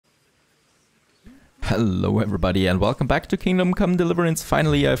Hello everybody and welcome back to Kingdom Come Deliverance.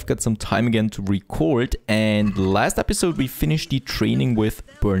 Finally I've got some time again to record, and last episode we finished the training with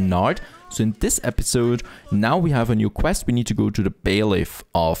Bernard. So in this episode now we have a new quest. We need to go to the bailiff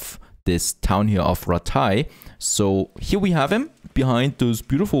of this town here of Ratai. So here we have him behind those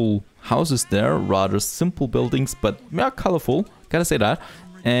beautiful houses there, rather simple buildings but yeah, colorful, gotta say that.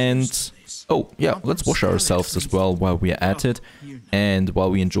 And oh yeah, let's wash ourselves as well while we are at it. And while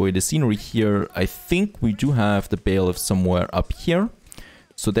we enjoy the scenery here, I think we do have the bailiff somewhere up here.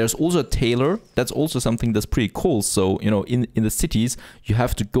 So there's also a tailor. That's also something that's pretty cool. So, you know, in the cities, you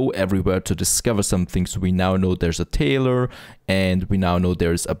have to go everywhere to discover something. So we now know there's a tailor, and we now know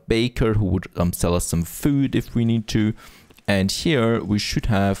there's a baker who would sell us some food if we need to. And here we should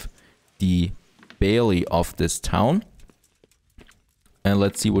have the bailey of this town. And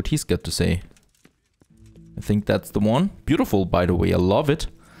let's see what he's got to say. I think that's the one. Beautiful, by the way. I love it.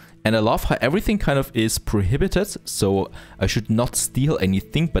 And I love how everything kind of is prohibited. So I should not steal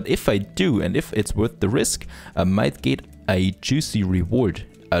anything. But if I do, and if it's worth the risk, I might get a juicy reward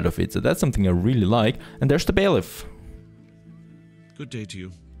out of it. So that's something I really like. And there's the bailiff. Good day to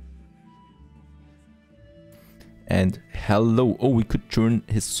you. And hello. Oh, we could join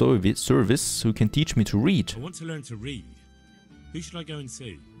his service who can teach me to read. I want to learn to read. Who should I go and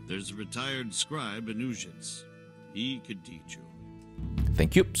see? There's a retired scribe in Ujits. He could teach you.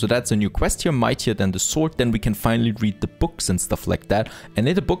 Thank you. So that's a new quest here, mightier than the sword. Then we can finally read the books and stuff like that. And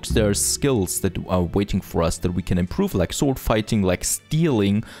in the books there are skills that are waiting for us that we can improve, like sword fighting, like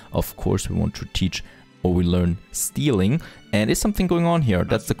stealing. Of course we want to teach, or we learn stealing. And is something going on here?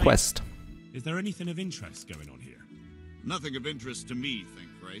 That's the quest. Is there anything of interest going on here? Nothing of interest to me, thank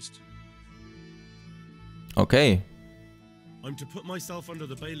Christ. Okay. I'm to put myself under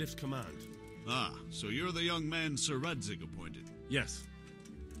the bailiff's command. Ah, so you're the young man Sir Radzig appointed. Yes.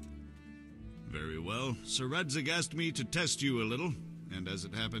 Very well. Sir Radzig asked me to test you a little, and as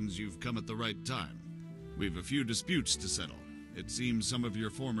it happens, you've come at the right time. We've a few disputes to settle. It seems some of your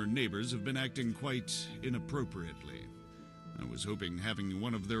former neighbors have been acting quite inappropriately. I was hoping having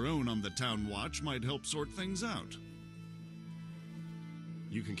one of their own on the town watch might help sort things out.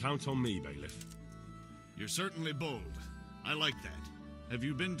 You can count on me, bailiff. You're certainly bold. I like that. Have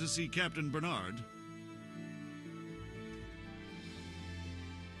you been to see Captain Bernard?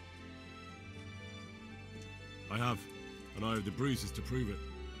 I have, and I have the bruises to prove it.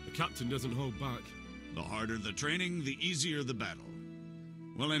 The captain doesn't hold back. The harder the training, the easier the battle.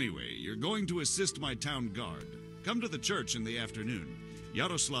 Well, anyway, you're going to assist my town guard. Come to the church in the afternoon.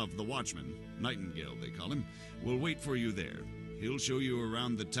 Yaroslav the watchman, Nightingale they call him, will wait for you there. He'll show you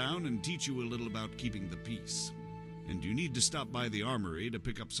around the town and teach you a little about keeping the peace. And you need to stop by the armory to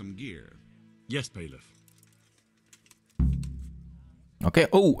pick up some gear. Yes, bailiff. Okay,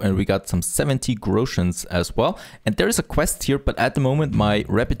 oh, and we got some 70 groshans as well. And there is a quest here, but at the moment my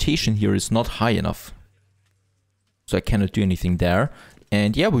reputation here is not high enough. So I cannot do anything there.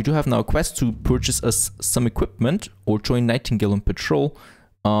 And yeah, we do have now a quest to purchase us some equipment or join Nightingale and Patrole,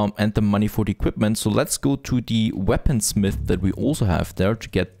 and the money for the equipment. So let's go to the weaponsmith that we also have there to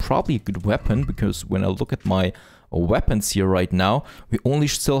get probably a good weapon, because when I look at my weapons here right now, we only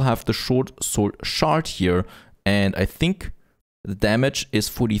still have the short sword shard here, and I think the damage is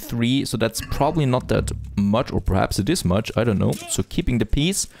 43, so that's probably not that much, or perhaps it is much, I don't know. So keeping the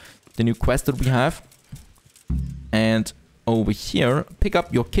peace, the new quest that we have. And over here, pick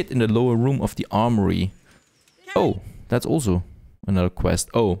up your kit in the lower room of the armory. Oh, that's also another quest.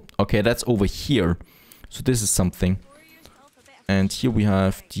 Oh, okay, that's over here. So this is something. And here we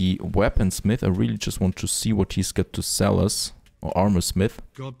have the weaponsmith. I really just want to see what he's got to sell us. Or armorsmith.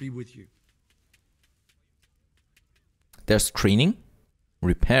 God be with you. There's training.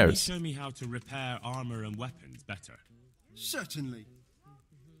 Repairs. Can you show me how to repair armor and weapons better? Certainly.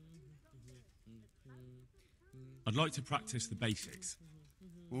 I'd like to practice the basics.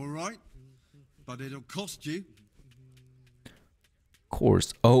 All right, but it'll cost you. Of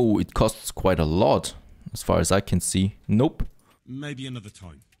course. Oh, it costs quite a lot, as far as I can see. Nope. Maybe another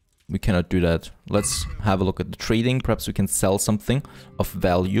time. We cannot do that. Let's have a look at the trading. Perhaps we can sell something of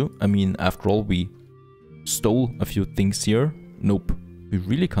value. I mean, after all, we stole a few things here. Nope. We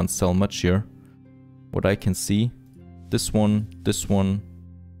really can't sell much here. What I can see. This one.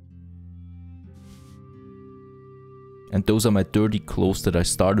 And those are my dirty clothes that I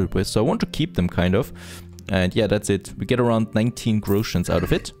started with. So I want to keep them, kind of. And yeah, that's it. We get around 19 groshans out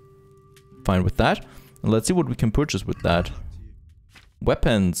of it. Fine with that. And let's see what we can purchase with that.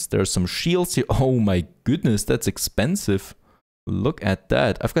 Weapons. There's some shields here. Oh my goodness, that's expensive. Look at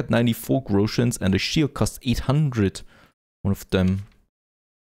that. I've got 94 groshans and a shield costs 800. One of them.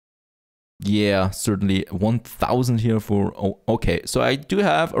 Yeah, certainly 1,000 here for... Oh, okay, so I do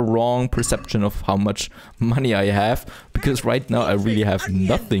have a wrong perception of how much money I have, because right now I really have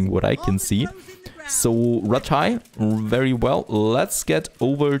nothing what I can see. So, Ratai, very well. Let's get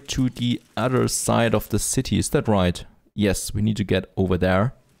over to the other side of the city. Is that right? Yes, we need to get over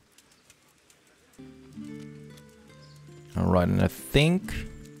there. Alright, and I think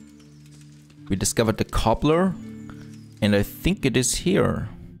we discovered the cobbler. And I think it is here.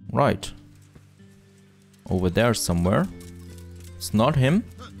 Right. Over there somewhere. It's not him.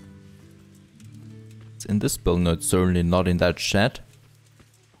 It's in this building. No, it's certainly not in that shed.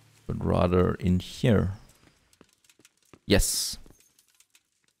 But rather in here. Yes.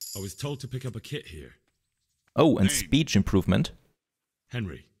 I was told to pick up a kit here. Oh, and speech improvement.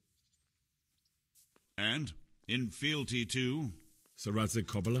 Henry. And? In fealty too? Sir Radzig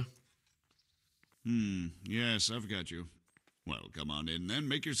Cobbler? Yes, I've got you. Well, come on in then.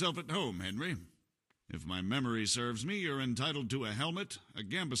 Make yourself at home, Henry. If my memory serves me, you're entitled to a helmet, a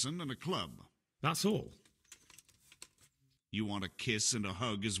gambeson, and a club. That's all. You want a kiss and a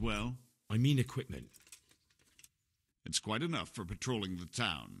hug as well? I mean equipment. It's quite enough for patrolling the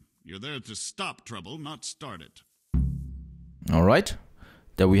town. You're there to stop trouble, not start it. Alright.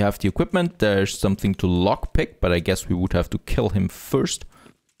 There we have the equipment. There's something to lockpick, but I guess we would have to kill him first.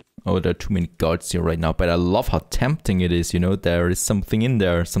 Oh, there are too many guards here right now, but I love how tempting it is, you know. There is something in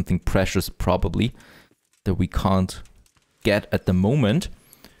there, something precious probably, that we can't get at the moment.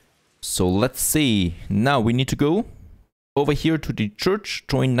 So let's see. Now we need to go over here to the church,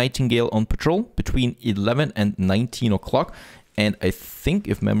 join Nightingale on patrol between 11 and 19 o'clock. And I think,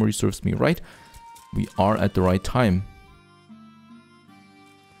 if memory serves me right, we are at the right time.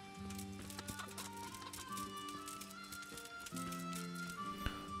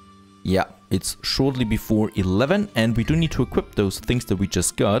 Yeah, it's shortly before 11, and we do need to equip those things that we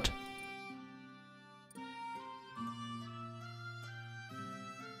just got.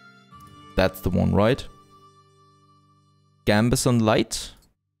 That's the one, right? Gambeson Light.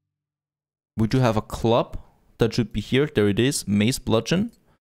 We do have a club. That should be here. There it is. Mace Bludgeon.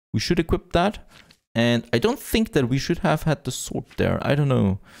 We should equip that. And I don't think that we should have had the sword there. I don't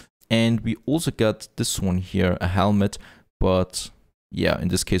know. And we also got this one here, a helmet. But yeah, in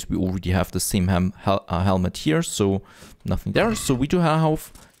this case, we already have the same helmet here. So nothing there. So we do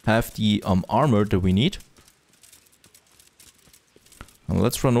have the armor that we need. And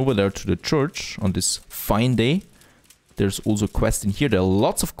let's run over there to the church on this fine day. There's also a quest in here. There are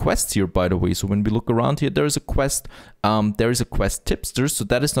lots of quests here, by the way. So when we look around here, there is a quest. There is a quest tipster. So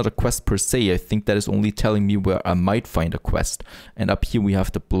that is not a quest per se. I think that is only telling me where I might find a quest. And up here we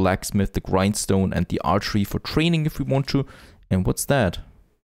have the blacksmith, the grindstone, and the archery for training if we want to. And what's that?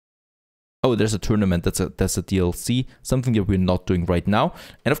 Oh, there's a tournament. That's a DLC. Something that we're not doing right now.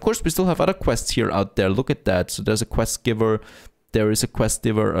 And of course, we still have other quests here out there. Look at that. So there's a quest giver. There is a quest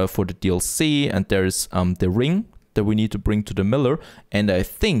giver for the DLC. And there's the ring that we need to bring to the miller. And I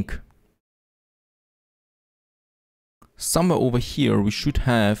think somewhere over here we should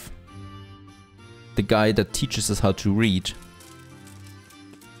have the guy that teaches us how to read.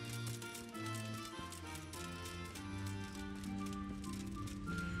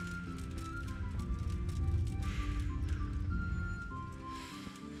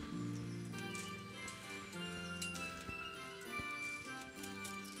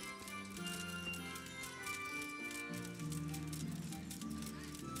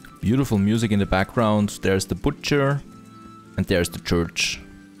 Beautiful music in the background. There's the butcher and there's the church.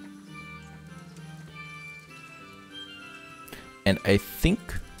 And I think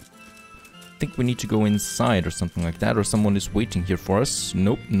we need to go inside or something like that, or someone is waiting here for us.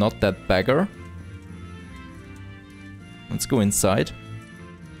 Nope, not that beggar. Let's go inside.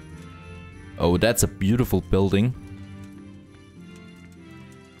 Oh, that's a beautiful building.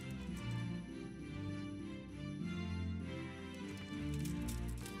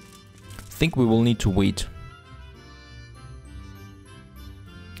 I think we will need to wait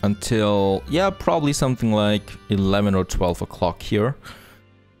until, yeah, probably something like 11 or 12 o'clock here.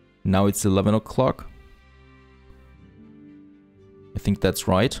 Now it's 11 o'clock. I think that's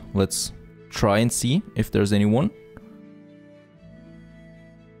right. Let's try and see if there's anyone.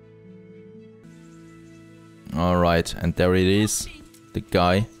 Alright, and there it is. The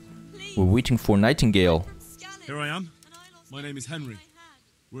guy. We're waiting for Nightingale. Here I am. My name is Henry.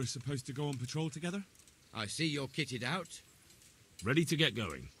 We're supposed to go on patrol together? I see you're kitted out. Ready to get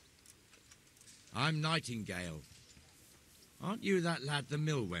going. I'm Nightingale. Aren't you that lad the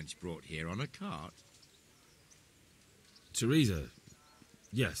mill wench brought here on a cart? Teresa.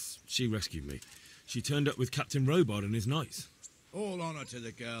 Yes, she rescued me. She turned up with Captain Robard and his knights. All honor to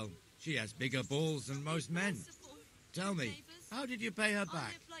the girl. She has bigger balls than most men. Tell me, how did you pay her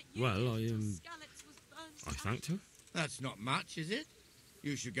back? Well, I thanked her. That's not much, is it?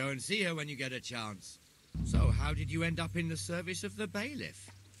 You should go and see her when you get a chance. So, how did you end up in the service of the bailiff?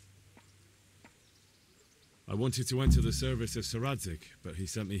 I wanted to enter the service of Sir Radzig, but he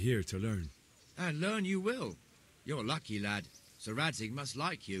sent me here to learn. And learn you will. You're lucky, lad. Sir Radzig must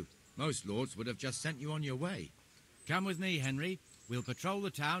like you. Most lords would have just sent you on your way. Come with me, Henry. We'll patrol the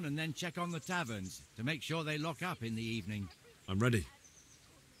town and then check on the taverns to make sure they lock up in the evening. I'm ready.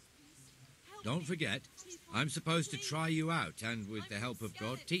 Don't forget, I'm supposed to try you out and, with the help of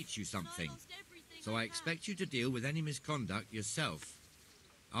God, teach you something. So I expect you to deal with any misconduct yourself.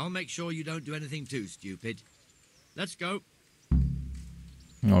 I'll make sure you don't do anything too stupid. Let's go.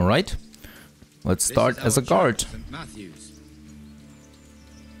 All right. Let's start as a guard. St. Matthew's.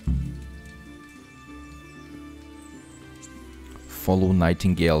 Follow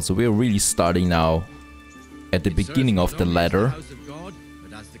Nightingale. So we're really starting now at the beginning of the ladder. House of God,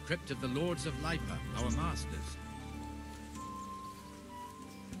 but as the crypt of the Lords of Lipa, our masters.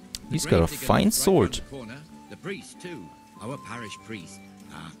 He's got a fine sword. The priest too, our parish priest.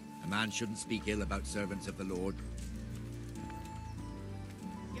 Ah, a man shouldn't speak ill about servants of the Lord.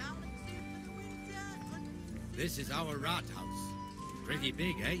 This is our rat house. Pretty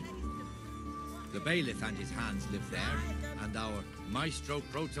big, eh? The bailiff and his hands live there, and our maestro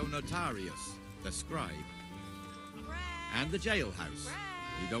proto-notarius, the scribe. And the jailhouse.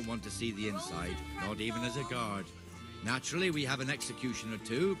 You don't want to see the inside, not even as a guard. Naturally, we have an executioner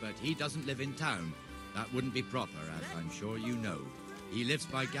too, but he doesn't live in town. That wouldn't be proper, as I'm sure you know. He lives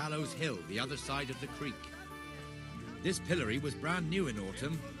by Gallows Hill, the other side of the creek. This pillory was brand new in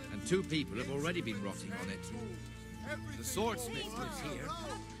autumn, and 2 people have already been rotting on it. The swordsmith lives here.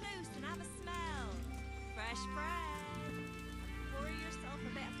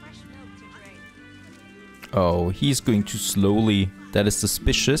 Oh, he's going too slowly. That is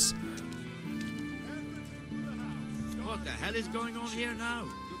suspicious. What the hell is going on here now?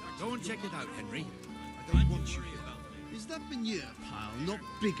 Go and check it out, Henry. I don't want you here. Is that manure pile not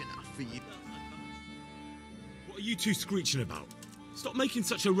big enough for you? What are you two screeching about? Stop making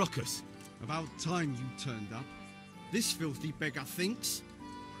such a ruckus. About time you turned up. This filthy beggar thinks.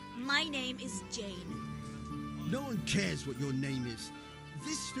 My name is Jane. No one cares what your name is.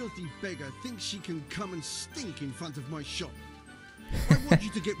 This filthy beggar thinks she can come and stink in front of my shop. I want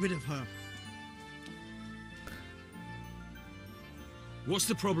you to get rid of her. What's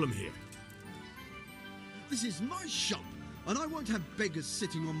the problem here? This is my shop, and I won't have beggars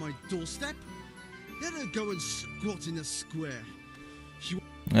sitting on my doorstep. Let her go and squat in a square.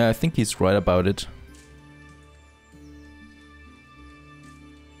 Yeah, I think he's right about it.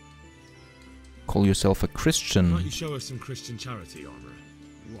 Call yourself a Christian. Can't you show us some Christian charity, armourer?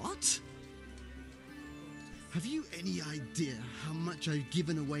 What? Have you any idea how much I've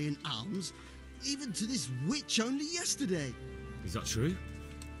given away in alms, even to this witch only yesterday? Is that true?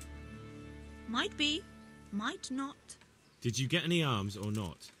 Might be, might not. Did you get any alms or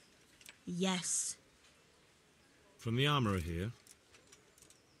not? Yes. From the armourer here?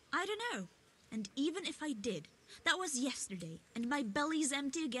 I don't know. And even if I did, that was yesterday, and my belly's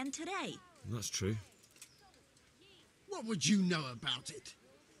empty again today. That's true. What would you know about it?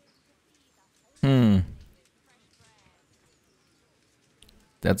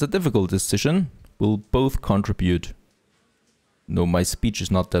 That's a difficult decision. We'll both contribute. No, my speech is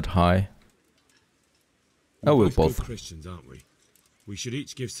not that high. We're We'll both both. good Christians, aren't we? We should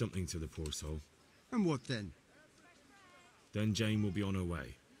each give something to the poor soul. And what then? Then Jane will be on her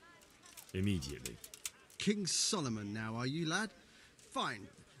way. Immediately. King Solomon now, are you, lad? Fine.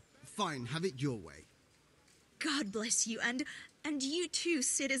 Fine, have it your way. God bless you, and you too,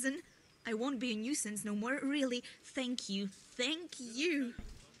 citizen. I won't be a nuisance no more, really. Thank you. Thank you.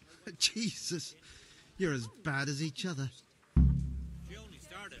 Jesus, you're as bad as each other. She only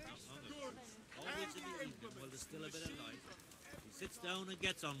started not long ago. Always in the evening while there's still a bit of light. She sits down and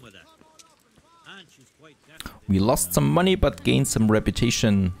gets on with it. And she's quite deaf. We lost some money but gained some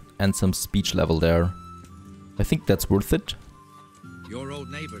reputation and some speech level there. I think that's worth it. Your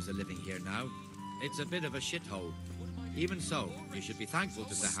old neighbours are living here now. It's a bit of a shithole. Even so, you should be thankful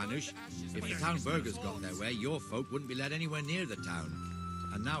to Sir Hanush. If the town burghers got their way, your folk wouldn't be let anywhere near the town.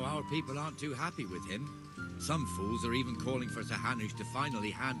 And now our people aren't too happy with him. Some fools are even calling for Sir Hanush to finally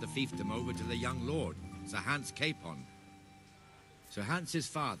hand the fiefdom over to the young lord, Sir Hans Capon. Sir Hans's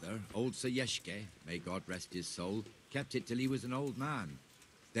father, old Sir Yeshke, may God rest his soul, kept it till he was an old man.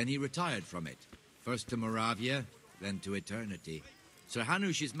 Then he retired from it, first to Moravia, then to eternity. Sir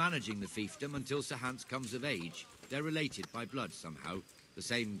Hanush is managing the fiefdom until Sir Hans comes of age. They're related by blood somehow, the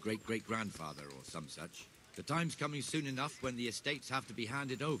same great-great-grandfather or some such. The time's coming soon enough when the estates have to be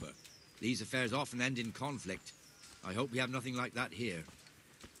handed over. These affairs often end in conflict. I hope we have nothing like that here.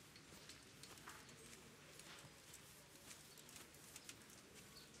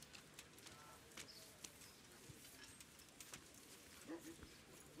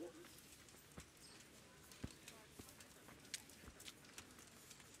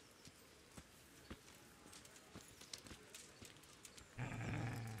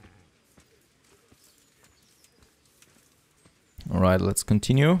 Alright, let's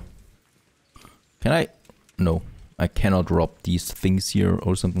continue. Can I? No, I cannot rob these things here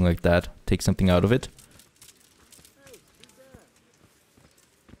or something like that. Take something out of it.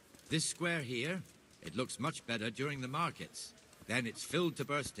 This square here, it looks much better during the markets. Then it's filled to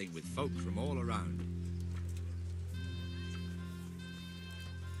bursting with folk from all around.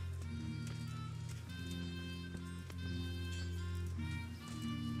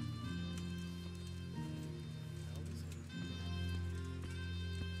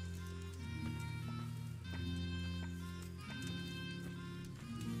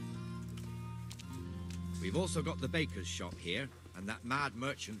 We've also got the baker's shop here, and that mad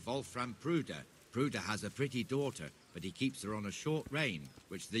merchant Wolfram Pruder. Pruder has a pretty daughter, but he keeps her on a short rein,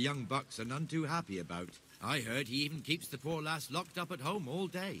 which the young bucks are none too happy about. I heard he even keeps the poor lass locked up at home all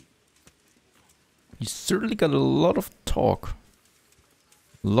day. You certainly got a lot of talk.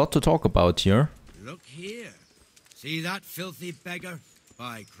 A lot to talk about here. Look here. See that filthy beggar?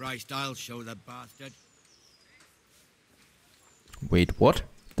 By Christ, I'll show the bastard. Wait, what?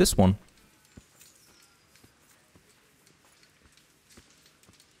 This one?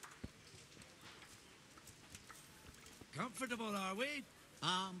 Comfortable, are we?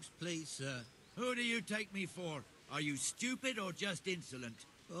 Arms, please, sir. Who do you take me for? Are you stupid or just insolent?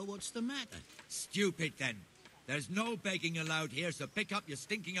 Well, what's the matter? Stupid, then. There's no begging allowed here, so pick up your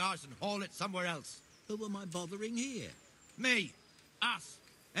stinking arse and haul it somewhere else. Who am I bothering here? Me. Us.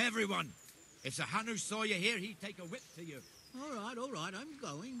 Everyone. If Sir Hanu saw you here, he'd take a whip to you. All right, I'm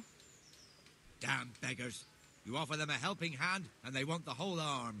going. Damn beggars. You offer them a helping hand, and they want the whole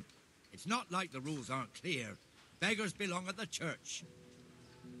arm. It's not like the rules aren't clear. Beggars belong at the church.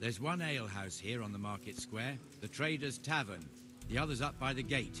 There's one alehouse here on the market square, the Trader's Tavern. The other's up by the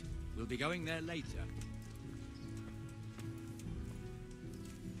gate. We'll be going there later.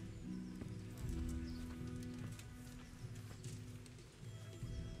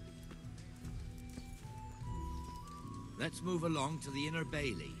 Let's move along to the Inner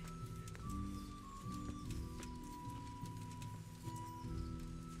Bailey.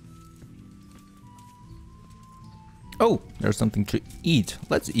 Oh, there's something to eat.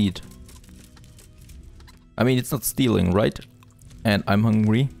 Let's eat. I mean, it's not stealing, right? And I'm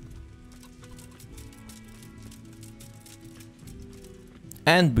hungry.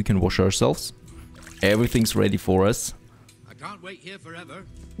 And we can wash ourselves. Everything's ready for us. I can't wait here forever.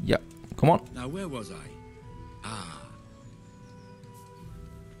 Yeah, come on. Now, where was I? Ah.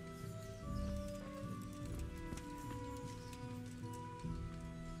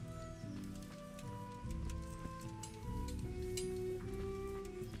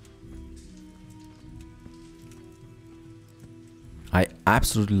 I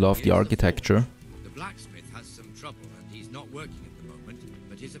absolutely love the architecture. The blacksmith has some trouble and he's not working at the moment,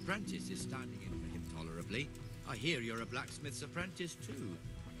 but his apprentice is standing in for him tolerably. I hear you're a blacksmith's apprentice too.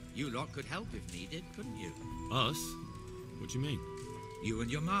 You lot could help if needed, couldn't you? Us? What do you mean? You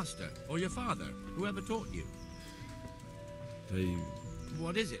and your master, or your father, whoever taught you. They...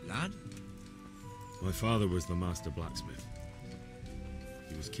 What is it, lad? My father was the master blacksmith.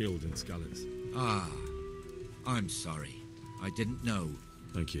 He was killed in Skalitz. Ah, I'm sorry. I didn't know.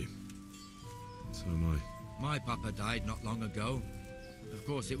 Thank you. So am I. My papa died not long ago. Of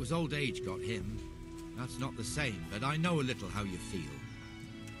course, it was old age got him. That's not the same, but I know a little how you feel.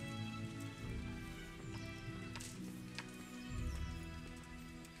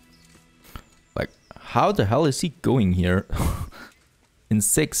 Like, how the hell is he going here? In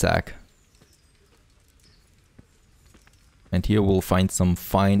zigzag. And here we'll find some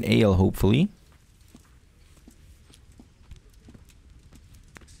fine ale, hopefully.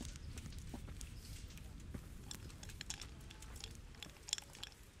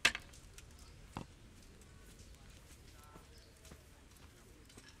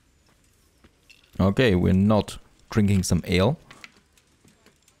 Okay, we're not drinking some ale.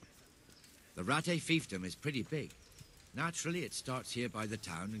 The Rate fiefdom is pretty big. Naturally, it starts here by the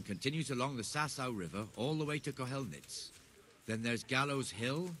town and continues along the Sasau River all the way to Kohelnitz. Then there's Gallows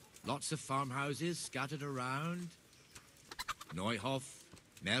Hill, lots of farmhouses scattered around. Neuhof,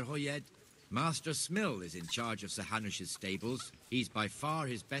 Merhoyed, Master Smill is in charge of Sir Hanush's stables. He's by far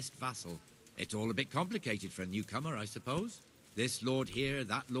his best vassal. It's all a bit complicated for a newcomer, I suppose. This lord here,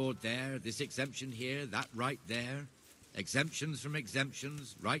 that lord there, this exemption here, that right there. Exemptions from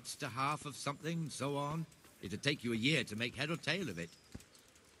exemptions, rights to half of something, so on. It'd take you a year to make head or tail of it.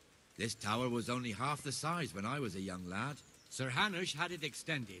 This tower was only half the size when I was a young lad. Sir Hanush had it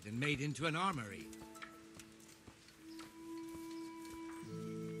extended and made into an armory.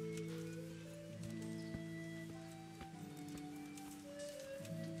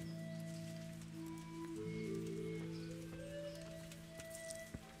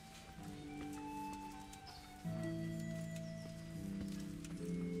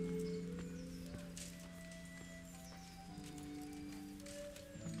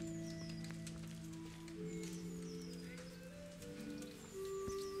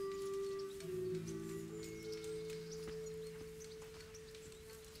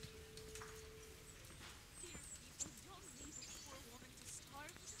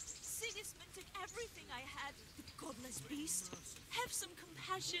 Everything I had, the godless beast. Have some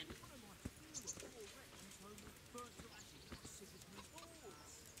compassion.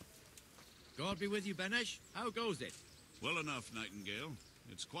 God be with you, Benesh. How goes it? Well enough, Nightingale.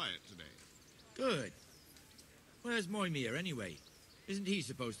 It's quiet today. Good. Where's Moimir, anyway? Isn't he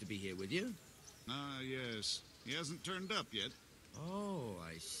supposed to be here with you? Ah, yes. He hasn't turned up yet. Oh,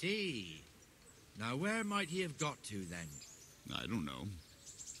 I see. Now, where might he have got to, then? I don't know.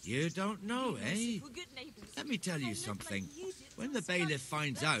 You don't know, eh? We're good neighbors. Let me tell you something. When the bailiff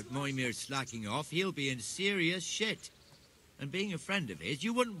finds out Moimir's slacking off, he'll be in serious shit. And being a friend of his,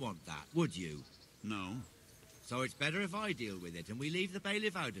 you wouldn't want that, would you? No. So it's better if I deal with it and we leave the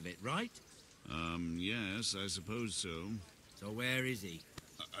bailiff out of it, right? Yes, I suppose so. So where is he?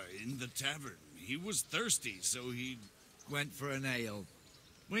 In the tavern. He was thirsty, so he... Went for an ale.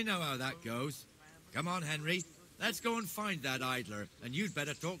 We know how that goes. Come on, Henry. Let's go and find that idler, and you'd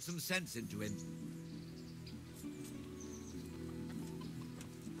better talk some sense into him.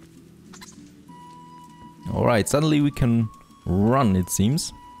 Alright, suddenly we can run, it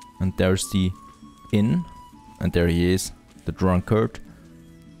seems. And there's the inn. And there he is, the drunkard.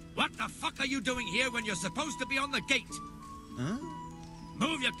 What the fuck are you doing here when you're supposed to be on the gate? Huh?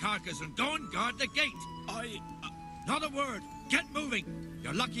 Move your carcass and go and guard the gate. Not a word. Get moving.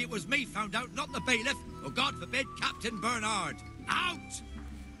 You're lucky it was me found out, not the bailiff, or God forbid, Captain Bernard. Out!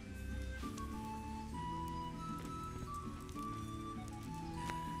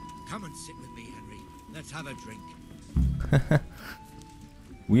 Come and sit with me, Henry. Let's have a drink.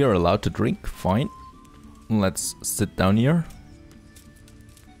 We are allowed to drink, fine. Let's sit down here.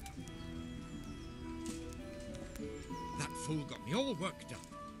 That fool got me all worked up.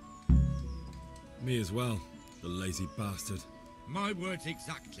 Me as well, the lazy bastard. My words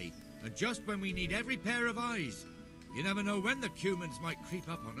exactly. And just when we need every pair of eyes. You never know when the Cumans might creep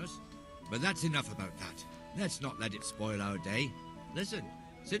up on us. But that's enough about that. Let's not let it spoil our day. Listen,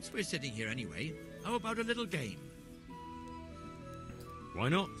 since we're sitting here anyway, how about a little game? Why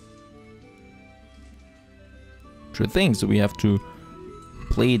not? Sure thing, so we have to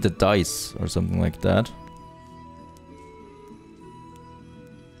play the dice or something like that.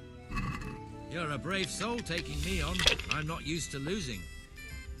 You're a brave soul taking me on. I'm not used to losing.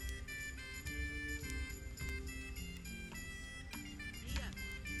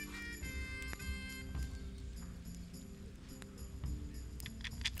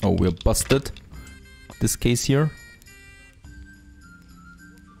 Oh, we're busted. This case here.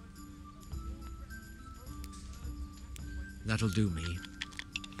 That'll do me.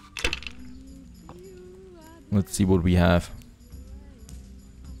 Let's see what we have.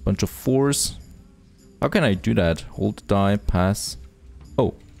 Bunch of 4s. How can I do that? Hold die, pass.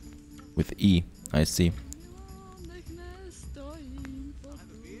 Oh, with E. I see.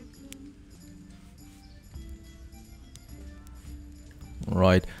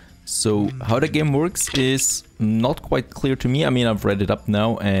 Right. So how the game works is not quite clear to me. I mean, I've read it up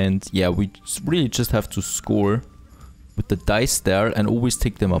now, and yeah, we really just have to score with the dice there and always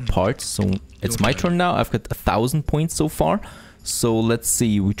take them apart. So it's my turn now. I've got 1,000 points so far. So let's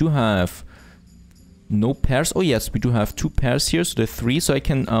see. We do have no pairs. Oh yes, we do have 2 pairs here. So there are 3. So I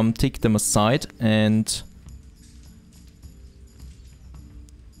can take them aside and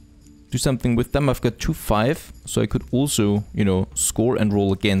do something with them. I've got 2 5, so I could also, you know, score and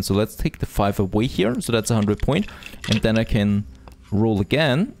roll again. So let's take the 5 away here. So that's 100 point, and then I can roll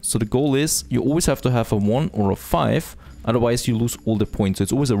again. So the goal is you always have to have a 1 or a 5, otherwise you lose all the points. So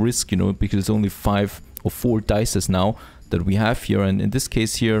it's always a risk, you know, because it's only 5 or 4 dices now that we have here. And in this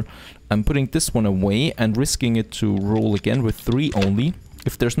case here, I'm putting this one away and risking it to roll again with 3 only.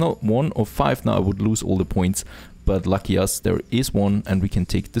 If there's not 1 or 5 now, I would lose all the points. But lucky us, there is 1, and we can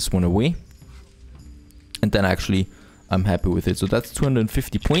take this one away. And then actually, I'm happy with it. So that's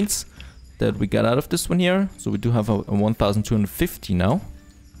 250 points that we got out of this one here. So we do have a 1,250 now.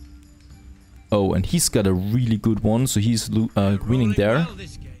 Oh, and he's got a really good one, so he's winning there.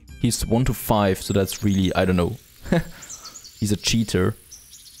 He's 1 to 5, so that's really, I don't know. He's a cheater.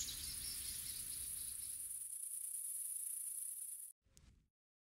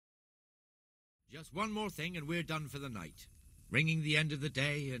 Just one more thing and we're done for the night. Ringing the end of the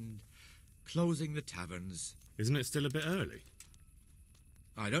day and closing the taverns. Isn't it still a bit early?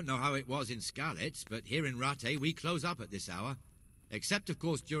 I don't know how it was in Skalitz, but here in Rattay we close up at this hour. Except, of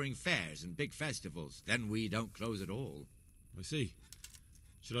course, during fairs and big festivals. Then we don't close at all. I see.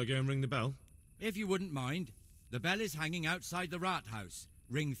 Should I go and ring the bell? If you wouldn't mind. The bell is hanging outside the rat house.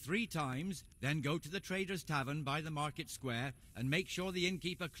 Ring 3 times, then go to the Trader's Tavern by the market square and make sure the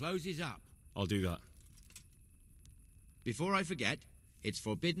innkeeper closes up. I'll do that. Before I forget, it's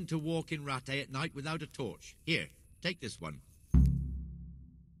forbidden to walk in Rattay at night without a torch. Here, take this one.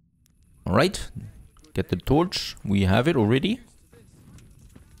 Alright, get the torch. We have it already.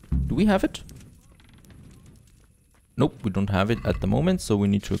 Do we have it? Nope, we don't have it at the moment, so we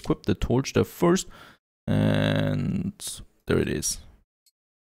need to equip the torch there first. And there it is.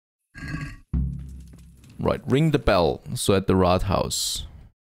 Right, ring the bell. So at the Rathaus.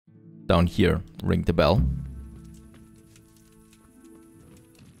 Down here, ring the bell.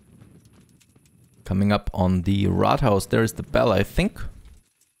 Coming up on the Rathaus, there is the bell, I think.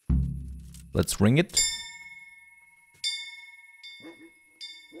 Let's ring it.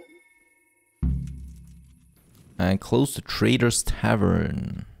 And close the Trader's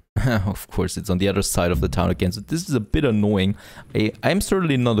Tavern. Of course, it's on the other side of the town again, so this is a bit annoying. I'm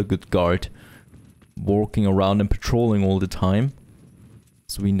certainly not a good guard, walking around and patrolling all the time.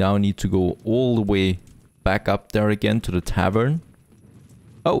 So we now need to go all the way back up there again to the tavern.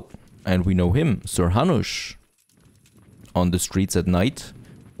 Oh, and we know him, Sir Hanush. On the streets at night.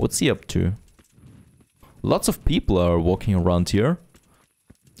 What's he up to? Lots of people are walking around here.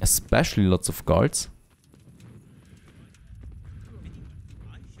 Especially lots of guards.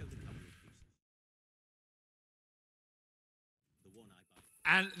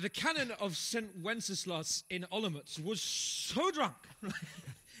 And the canon of St. Wenceslas in Olomouc was so drunk,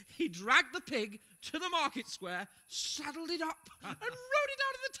 he dragged the pig to the market square, saddled it up, and rode it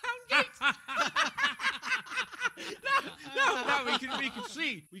out of the town gate. No, we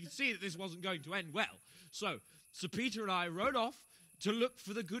could see that this wasn't going to end well. So Sir Peter and I rode off to look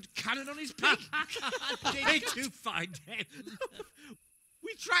for the good canon on his pig. Did you find him?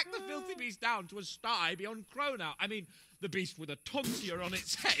 We tracked the filthy beast down to a sty beyond Cronau. I mean, the beast with a tonsure on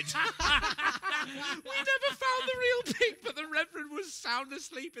its head. We never found the real pig, but the Reverend was sound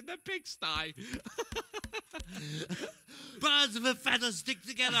asleep in the pigsty. Birds of a feather stick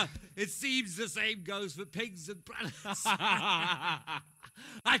together. It seems the same goes for pigs and planets. I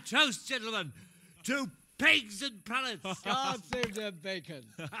toast, gentlemen, to pigs and planets. God save the bacon.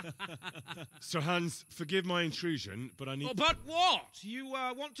 Sir Hans, forgive my intrusion, but I need... Oh, but what? You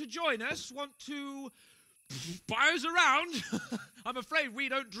want to join us? Want to buy us around? I'm afraid we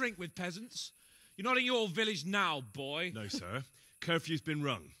don't drink with peasants. You're not in your village now, boy. No, sir. Curfew's been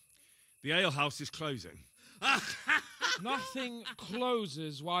rung. The alehouse is closing. Nothing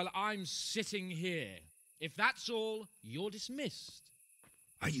closes while I'm sitting here. If that's all, you're dismissed.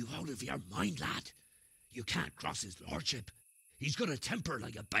 Are you out of your mind, lad? You can't cross his lordship. He's got a temper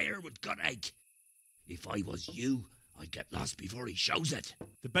like a bear with gut ache. If I was you, I'd get lost before he shows it.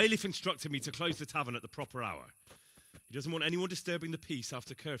 The bailiff instructed me to close the tavern at the proper hour. He doesn't want anyone disturbing the peace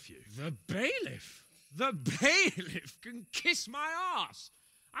after curfew. The bailiff? The bailiff can kiss my arse.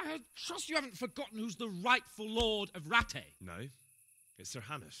 I trust you haven't forgotten who's the rightful lord of Rattay. No, it's Sir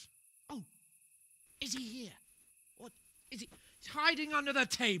Hanush. Oh, is he here? What, is he hiding under the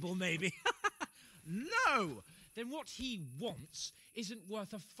table, maybe? No! Then what he wants isn't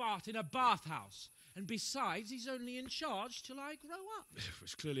worth a fart in a bathhouse. And besides, he's only in charge till I grow up.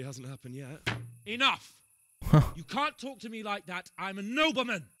 Which clearly hasn't happened yet. Enough! You can't talk to me like that. I'm a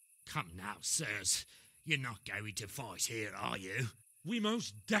nobleman. Come now, sirs. You're not going to fight here, are you? We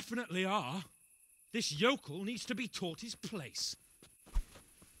most definitely are. This yokel needs to be taught his place.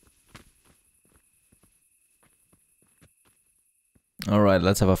 Alright,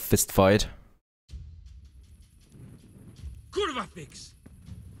 let's have a fist fight. Kurva fix!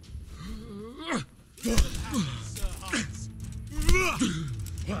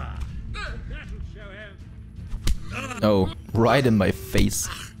 Oh, right in my face.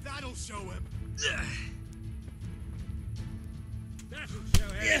 That'll show him.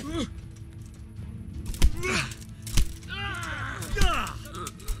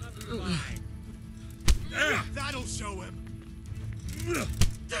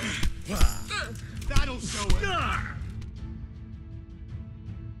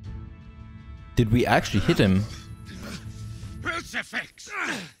 Did we actually hit him? Crucifix!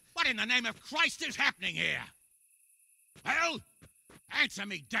 What in the name of Christ is happening here? Well, answer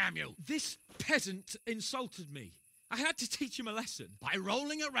me, damn you! This peasant insulted me. I had to teach him a lesson. By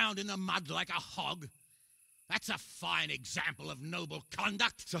rolling around in the mud like a hog? That's a fine example of noble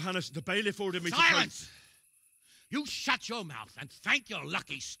conduct. Sir Hannes, the bailiff ordered me Silence! You shut your mouth and thank your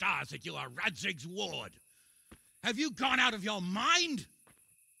lucky stars that you are Radzig's ward. Have you gone out of your mind?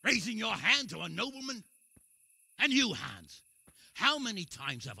 Raising your hand to a nobleman? And you, Hans, how many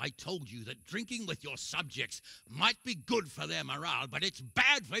times have I told you that drinking with your subjects might be good for their morale, but it's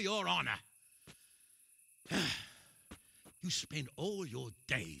bad for your honor? You spend all your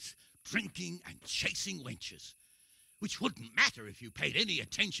days drinking and chasing wenches, which wouldn't matter if you paid any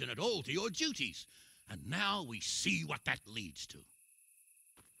attention at all to your duties. And now we see what that leads to.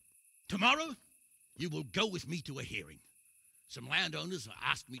 Tomorrow, you will go with me to a hearing. Some landowners have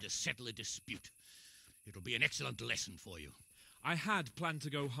asked me to settle a dispute. It'll be an excellent lesson for you. I had planned to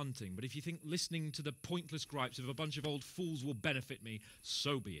go hunting, but if you think listening to the pointless gripes of a bunch of old fools will benefit me,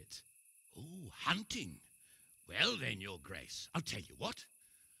 so be it. Oh, hunting. Well then, Your Grace, I'll tell you what.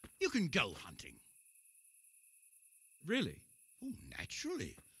 You can go hunting. Really? Oh,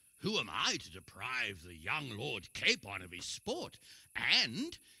 naturally. Who am I to deprive the young Lord Capon of his sport?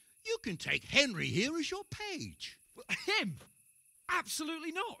 And you can take Henry here as your page. Him?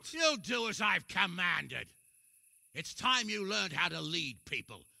 Absolutely not. You'll do as I've commanded. It's time you learned how to lead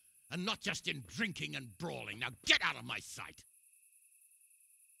people, and not just in drinking and brawling. Now get out of my sight.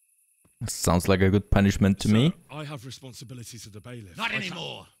 Sounds like a good punishment to me. I have responsibilities to the bailiff. Not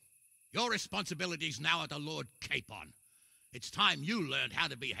anymore. Your responsibilities now are to Lord Capon. It's time you learned how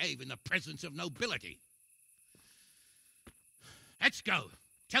to behave in the presence of nobility. Let's go.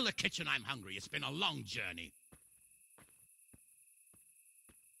 Tell the kitchen I'm hungry. It's been a long journey.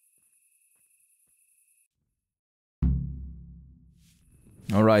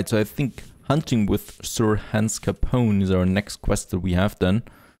 Alright, so I think hunting with Sir Hans Capone is our next quest that we have done.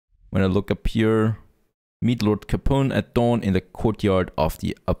 When I look up here, meet Lord Capone at dawn in the courtyard of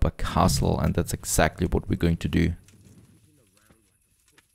the upper castle, and that's exactly what we're going to do.